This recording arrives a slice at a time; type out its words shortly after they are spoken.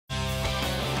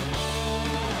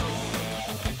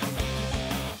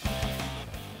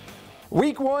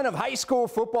Week 1 of high school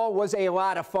football was a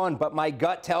lot of fun, but my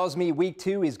gut tells me week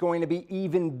 2 is going to be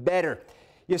even better.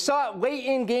 You saw it late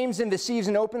in games in the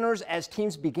season openers as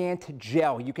teams began to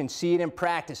gel. You can see it in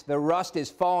practice. The rust is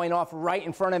falling off right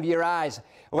in front of your eyes.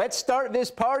 Let's start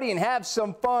this party and have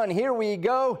some fun. Here we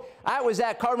go. I was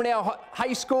at Carbondale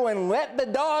High School and let the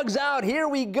dogs out. Here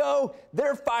we go.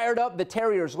 They're fired up. The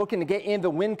Terriers looking to get in the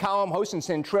win column, hosting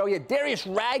Centralia. Darius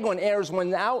Ragland airs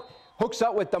one out, hooks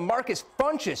up with DeMarcus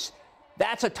Funchess.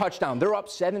 That's a touchdown. They're up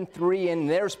 7-3, and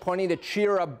there's plenty to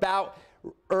cheer about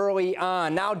early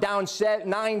on. Now down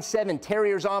 9-7.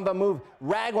 Terriers on the move.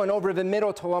 Ragland over the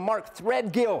middle to Lamarck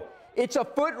Threadgill. It's a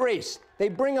foot race. They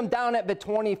bring him down at the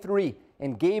 23,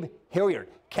 and Gabe Hilliard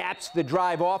caps the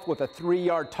drive off with a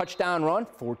 3-yard touchdown run.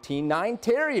 14-9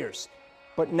 Terriers.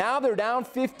 But now they're down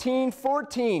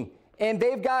 15-14, and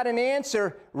they've got an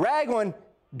answer. Ragland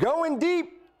going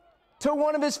deep to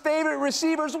one of his favorite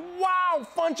receivers. Wow,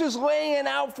 Funchess laying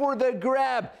out for the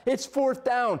grab. It's 4th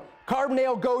down.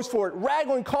 Carbondale goes for it.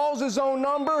 Ragland calls his own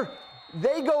number.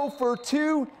 They go for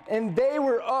 2, and they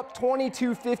were up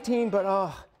 22-15,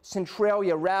 but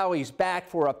Centralia rallies back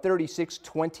for a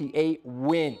 36-28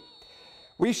 win.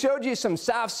 We showed you some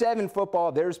South 7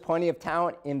 football. There's plenty of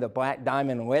talent in the Black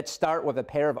Diamond. Let's start with a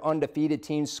pair of undefeated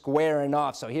teams squaring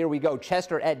off. So here we go.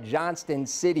 Chester at Johnston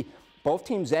City. Both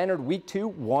teams entered week 2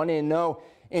 1-0.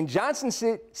 And Johnston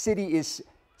City is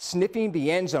sniffing the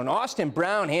end zone. Austin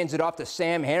Brown hands it off to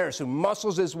Sam Harris, who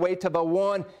muscles his way to the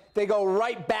 1. They go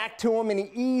right back to him, and he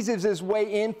eases his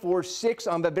way in for 6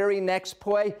 on the very next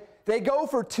play. They go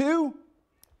for 2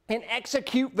 and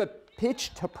execute the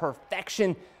pitch to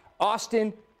perfection.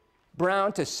 Austin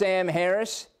Brown to Sam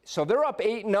Harris. So they're up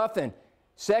 8-0.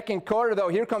 Second quarter, though,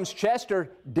 here comes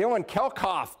Chester. Dylan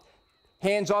Kelkoff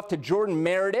hands off to Jordan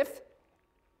Meredith,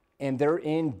 and they're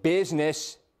in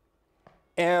business.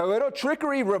 And a little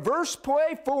trickery, reverse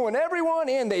play, fooling everyone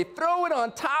in. They throw it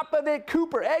on top of it.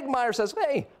 Cooper Eggmeyer says,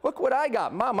 hey, look what I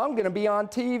got. Mom, I'm going to be on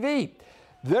TV.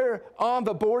 They're on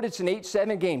the board. It's an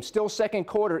 8-7 game. Still second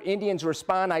quarter. Indians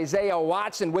respond. Isaiah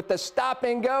Watson with the stop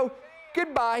and go.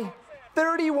 Goodbye.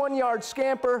 31-yard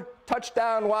scamper.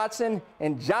 Touchdown Watson.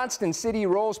 And Johnston City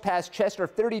rolls past Chester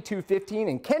 32-15.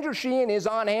 And Kendra Sheehan is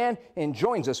on hand and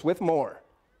joins us with more.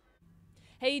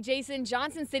 Hey Jason,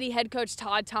 Johnston City head coach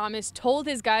Todd Thomas told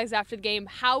his guys after the game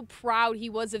how proud he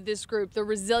was of this group, the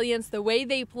resilience, the way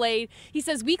they played. He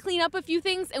says, we clean up a few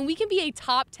things and we can be a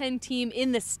top 10 team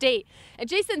in the state. And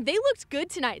Jason, they looked good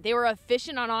tonight. They were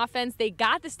efficient on offense. They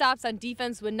got the stops on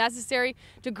defense when necessary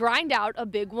to grind out a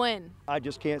big win. I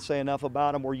just can't say enough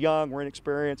about them. We're young, we're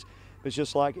inexperienced. It's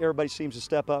just like everybody seems to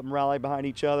step up and rally behind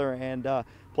each other, and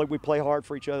we play hard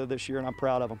for each other this year, and I'm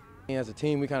proud of them. As a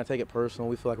team, we kind of take it personal.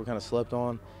 We feel like we're kind of slept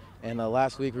on. And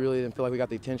last week, we really didn't feel like we got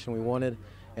the attention we wanted.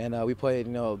 And we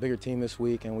played, a bigger team this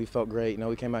week, and we felt great.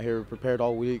 We came out here prepared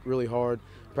all week, really hard,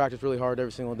 practiced really hard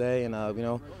every single day, and we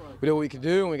did what we could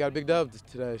do, and we got a big dub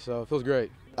today, so it feels great.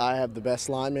 I have the best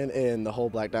linemen in the whole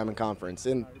Black Diamond Conference,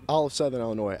 in all of Southern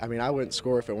Illinois. I mean, I wouldn't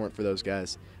score if it weren't for those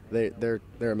guys. They're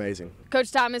amazing.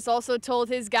 Coach Thomas also told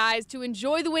his guys to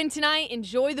enjoy the win tonight,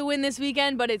 enjoy the win this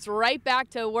weekend, but it's right back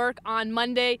to work on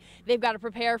Monday. They've got to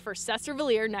prepare for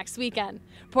Cesar-Valier next weekend.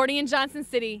 Reporting in Johnston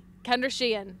City, Kendra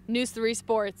Sheehan, News 3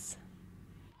 Sports.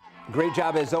 Great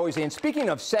job as always. And speaking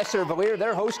of Cesar-Valier,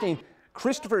 they're hosting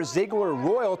Christopher Ziegler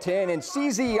Royalton, and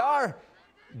CZR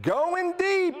going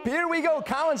deep. Here we go.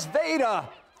 Collins Veda,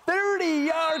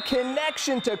 30-yard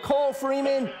connection to Cole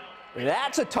Freeman.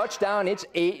 That's a touchdown. It's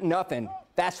 8-0.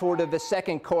 Fast forward to the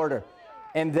second quarter,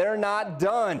 and they're not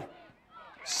done.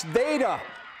 Sveda,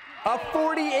 a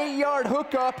 48-yard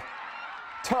hookup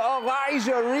to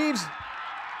Elijah Reeves.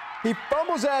 He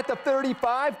fumbles at the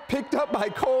 35, picked up by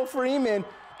Cole Freeman.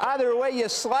 Either way you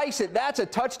slice it, that's a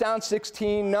touchdown,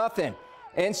 16-0.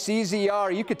 And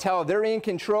CZR, you could tell they're in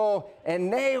control,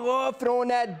 and they love throwing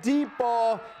that deep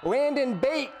ball. Landon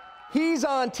Bate, he's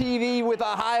on TV with a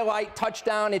highlight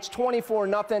touchdown. It's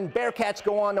 24-0. Bearcats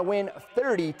go on to win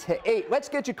 30-8. Let's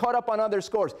get you caught up on other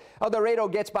scores. El Dorado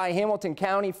gets by Hamilton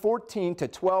County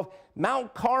 14-12.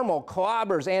 Mount Carmel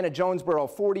clobbers Anna Jonesboro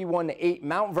 41-8.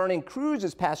 Mount Vernon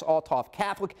cruises past Althoff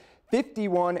Catholic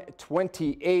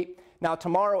 51-28. Now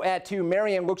tomorrow at 2,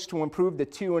 Marion looks to improve to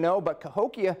 2-0, but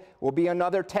Cahokia will be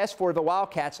another test for the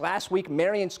Wildcats. Last week,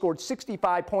 Marion scored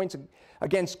 65 points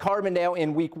against Carbondale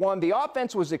in week 1. The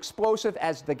offense was explosive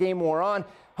as the game wore on.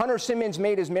 Hunter Simmons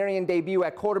made his Marion debut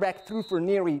at quarterback, threw for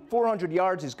nearly 400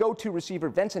 yards. His go-to receiver,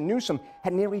 Vincent Newsom,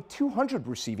 had nearly 200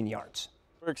 receiving yards.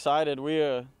 We're excited.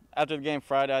 After the game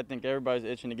Friday, I think everybody's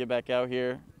itching to get back out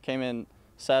here. Came in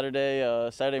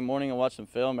Saturday morning and watched some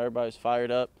film. Everybody's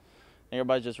fired up.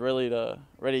 everybody's just ready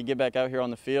to get back out here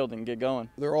on the field and get going.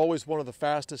 They're always one of the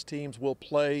fastest teams we'll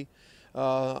play.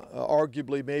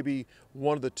 Arguably maybe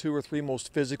one of the 2 or 3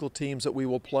 most physical teams that we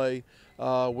will play.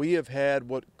 We have had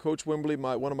what Coach Wimberly,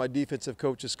 one of my defensive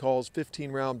coaches, calls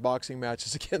 15-round boxing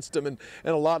matches against them, and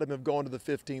a lot of them have gone to the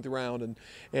 15th round.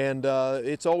 And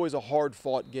it's always a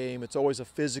hard-fought game. It's always a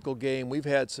physical game. We've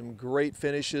had some great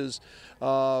finishes.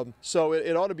 So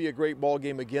it ought to be a great ball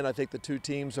game again. I think the 2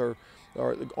 teams are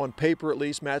on paper at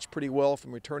least matched pretty well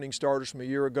from returning starters from a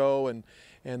year ago, and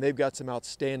they've got some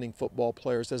outstanding football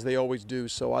players, as they always do.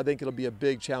 So I think it'll be a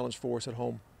big challenge for us at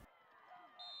home.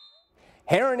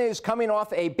 Heron is coming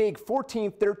off a big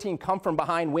 14-13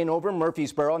 come-from-behind win over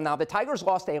Murfreesboro. Now, the Tigers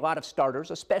lost a lot of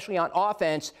starters, especially on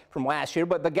offense from last year,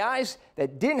 but the guys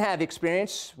that didn't have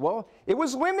experience, well, it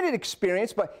was limited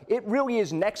experience, but it really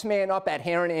is next man up at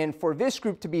Heron, and for this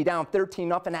group to be down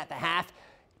 13-0 at the half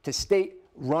to state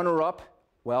runner-up,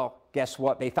 well, guess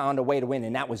what? They found a way to win,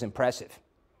 and that was impressive.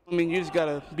 I mean, you just got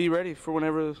to be ready for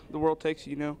whenever the world takes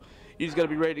you, you know. You just got to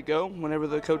be ready to go whenever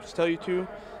the coaches tell you to,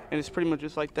 and it's pretty much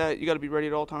just like that. You got to be ready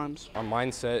at all times. Our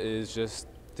mindset is just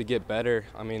to get better.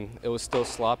 I mean, it was still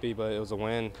sloppy, but it was a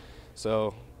win.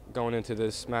 So going into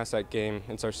this Massac game,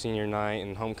 it's our senior night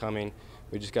and homecoming,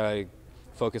 we just got to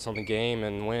focus on the game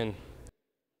and win.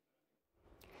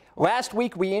 Last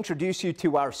week, we introduced you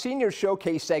to our senior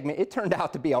showcase segment. It turned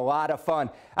out to be a lot of fun.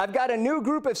 I've got a new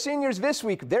group of seniors this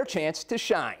week, their chance to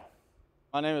shine.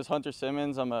 My name is Hunter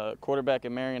Simmons. I'm a quarterback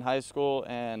at Marion High School,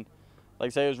 and like I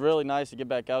say, it was really nice to get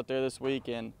back out there this week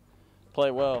and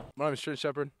play well. My name is Trent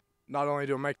Shepard. Not only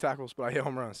do I make tackles, but I hit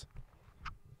home runs.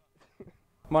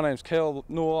 My name is Cale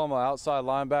Newell. I'm an outside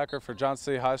linebacker for Johnson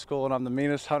City High School, and I'm the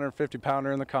meanest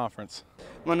 150-pounder in the conference.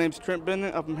 My name's Trent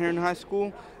Bennett. I'm from Heron High School,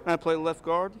 and I play left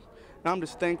guard. And I'm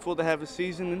just thankful to have a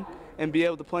season and be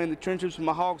able to play in the trenches with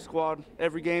my Hog squad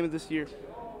every game of this year.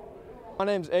 My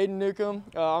name's Aiden Newcomb.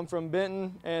 I'm from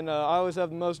Benton, and I always have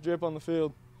the most drip on the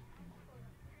field.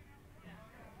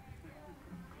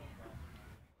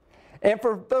 And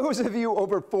for those of you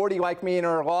over 40 like me and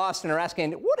are lost and are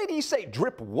asking, what did he say?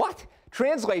 Drip what?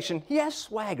 Translation, he has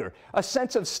swagger, a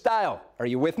sense of style. Are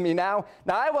you with me now?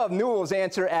 Now, I love Newell's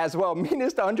answer as well.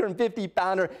 Meanest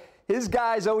 150-pounder. His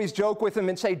guys always joke with him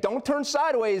and say, don't turn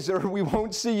sideways or we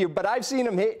won't see you. But I've seen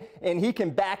him hit, and he can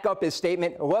back up his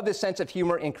statement. I love his sense of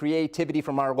humor and creativity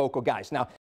from our local guys. Now,